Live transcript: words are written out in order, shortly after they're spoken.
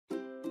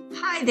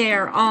Hi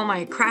there, all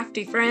my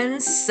crafty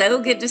friends.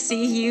 So good to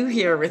see you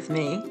here with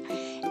me.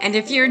 And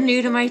if you're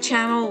new to my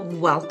channel,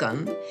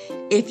 welcome.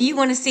 If you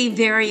want to see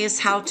various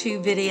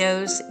how-to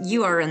videos,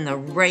 you are in the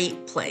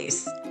right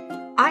place.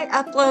 I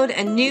upload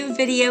a new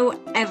video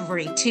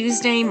every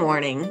Tuesday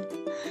morning.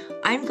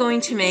 I'm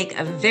going to make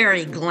a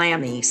very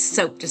glammy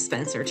soap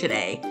dispenser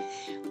today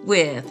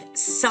with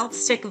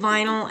self-stick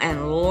vinyl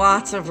and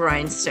lots of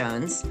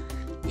rhinestones.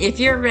 If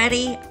you're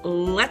ready,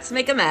 let's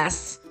make a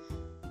mess.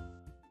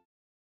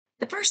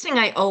 The first thing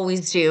I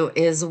always do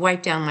is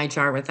wipe down my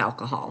jar with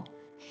alcohol.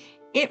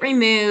 It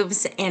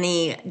removes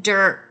any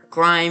dirt,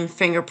 grime,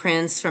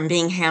 fingerprints from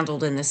being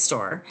handled in the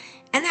store,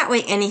 and that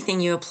way anything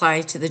you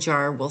apply to the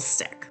jar will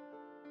stick.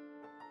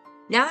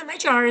 Now that my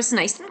jar is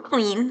nice and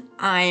clean,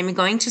 I'm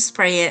going to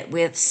spray it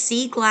with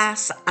sea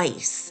glass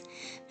ice.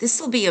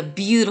 This will be a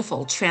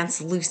beautiful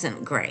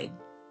translucent gray.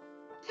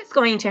 It's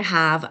going to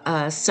have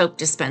a soap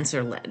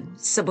dispenser lid.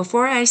 So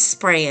before I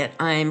spray it,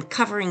 I'm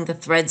covering the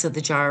threads of the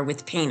jar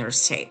with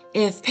painter's tape.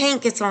 If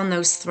paint gets on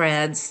those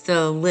threads,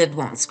 the lid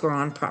won't screw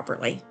on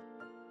properly.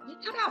 I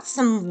cut out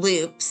some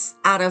loops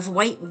out of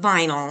white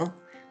vinyl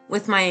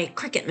with my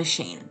Cricut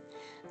machine.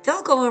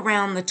 They'll go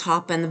around the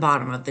top and the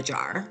bottom of the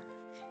jar.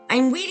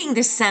 I'm weeding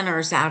the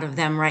centers out of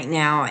them right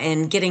now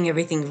and getting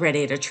everything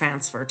ready to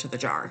transfer to the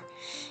jar.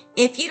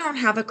 If you don't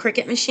have a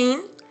Cricut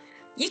machine,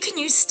 you can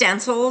use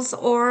stencils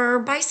or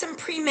buy some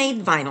pre-made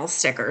vinyl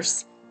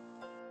stickers.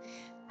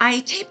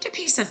 I taped a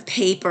piece of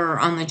paper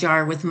on the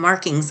jar with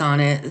markings on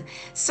it,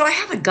 so I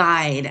have a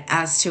guide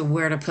as to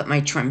where to put my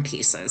trim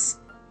pieces.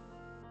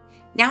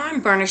 Now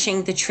I'm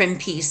burnishing the trim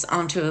piece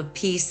onto a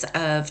piece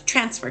of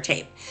transfer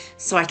tape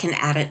so I can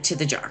add it to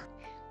the jar.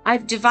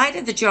 I've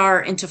divided the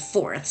jar into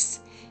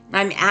fourths.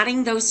 I'm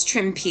adding those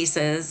trim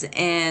pieces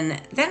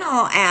and then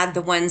I'll add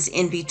the ones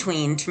in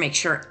between to make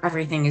sure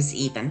everything is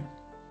even.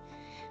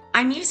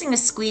 I'm using a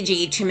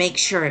squeegee to make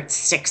sure it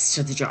sticks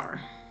to the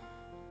jar.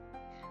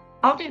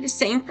 I'll do the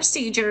same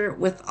procedure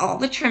with all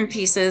the trim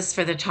pieces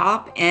for the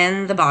top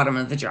and the bottom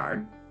of the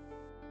jar.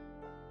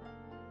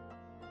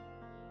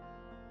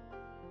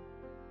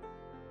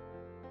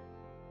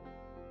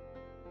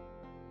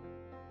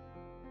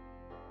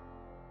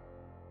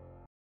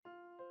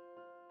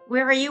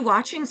 Where are you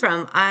watching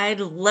from? I'd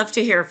love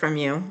to hear from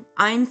you.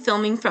 I'm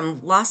filming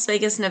from Las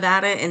Vegas,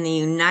 Nevada in the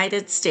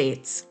United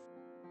States.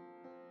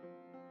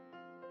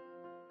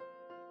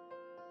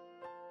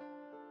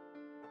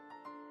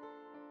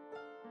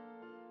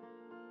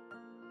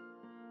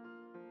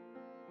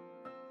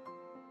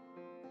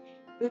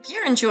 If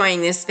you're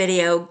enjoying this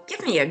video,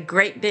 give me a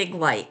great big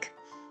like.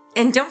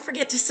 And don't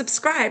forget to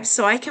subscribe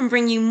so I can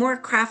bring you more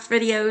craft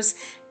videos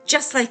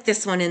just like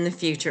this one in the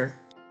future.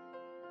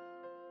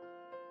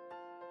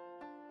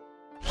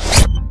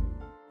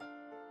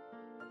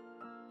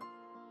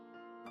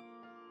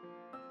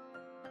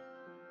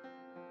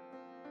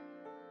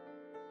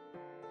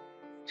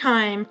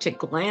 Time to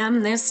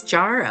glam this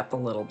jar up a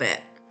little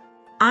bit.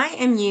 I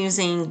am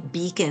using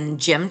Beacon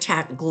Gem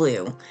Tack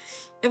glue.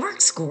 It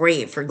works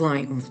great for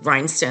gluing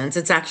rhinestones.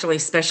 It's actually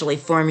specially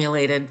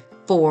formulated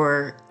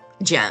for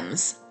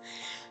gems.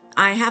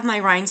 I have my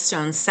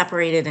rhinestones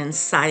separated in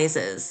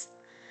sizes.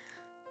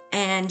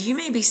 And you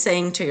may be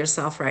saying to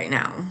yourself right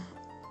now,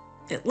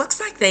 it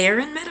looks like they are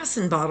in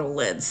medicine bottle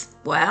lids.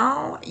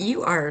 Well,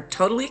 you are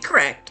totally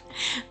correct.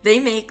 They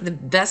make the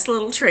best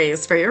little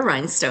trays for your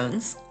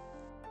rhinestones.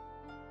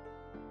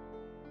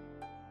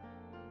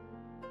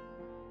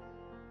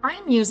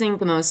 I'm using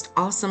the most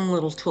awesome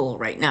little tool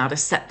right now to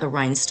set the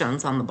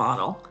rhinestones on the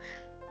bottle.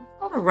 It's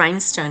called a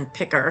rhinestone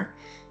picker.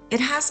 It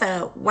has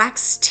a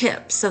wax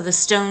tip so the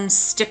stones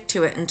stick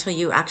to it until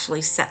you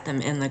actually set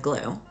them in the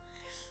glue.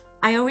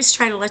 I always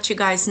try to let you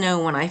guys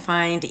know when I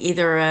find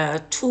either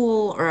a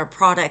tool or a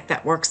product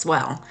that works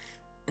well,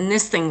 and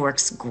this thing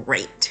works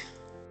great.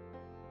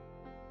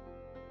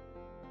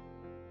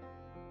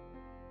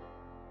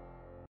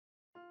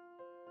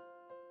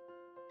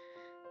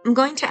 I'm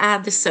going to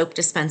add the soap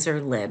dispenser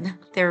lid.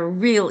 They're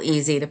real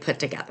easy to put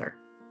together.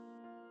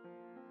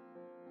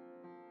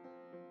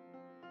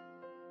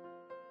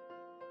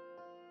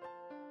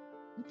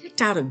 I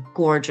picked out a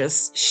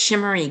gorgeous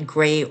shimmery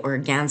gray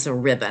organza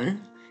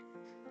ribbon,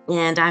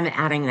 and I'm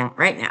adding that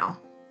right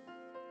now.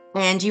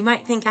 And you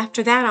might think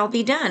after that I'll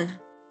be done.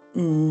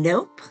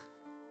 Nope.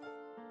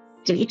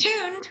 Stay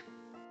tuned.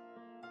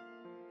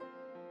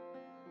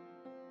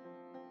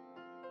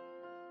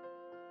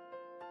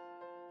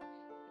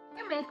 If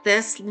you make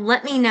this,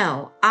 let me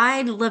know.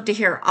 I'd love to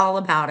hear all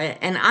about it,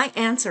 and I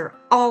answer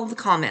all the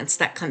comments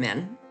that come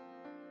in.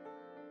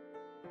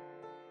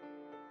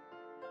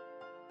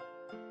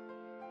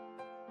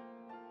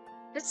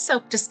 This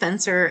soap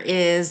dispenser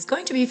is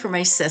going to be for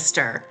my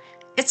sister.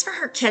 It's for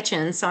her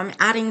kitchen, so I'm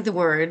adding the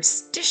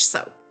words dish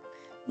soap.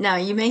 Now,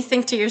 you may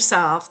think to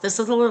yourself, this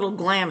is a little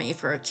glammy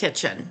for a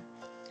kitchen.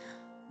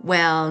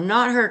 Well,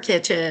 not her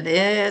kitchen.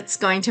 It's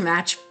going to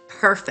match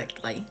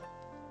perfectly.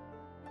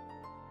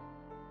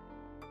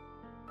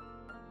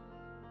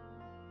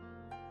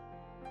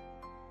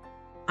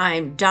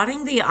 I'm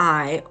dotting the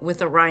I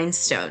with a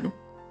rhinestone.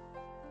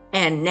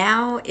 And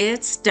now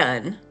it's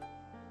done.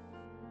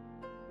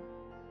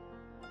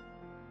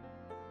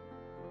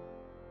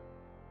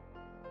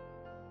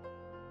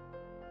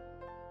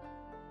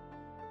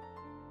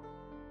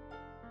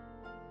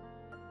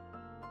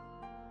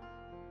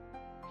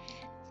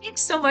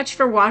 Thanks so much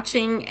for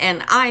watching,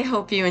 and I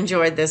hope you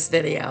enjoyed this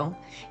video.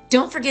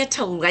 Don't forget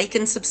to like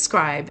and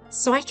subscribe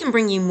so I can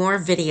bring you more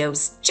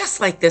videos just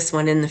like this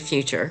one in the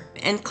future.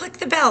 And click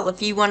the bell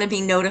if you want to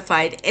be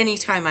notified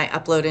anytime I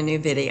upload a new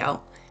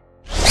video.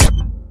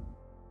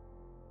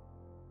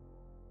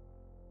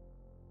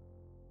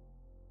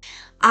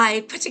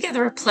 I put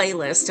together a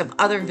playlist of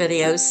other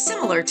videos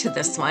similar to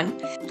this one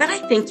that I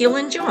think you'll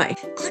enjoy.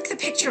 Click the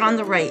picture on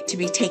the right to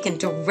be taken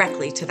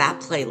directly to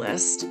that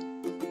playlist.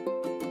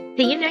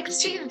 See you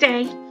next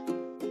Tuesday.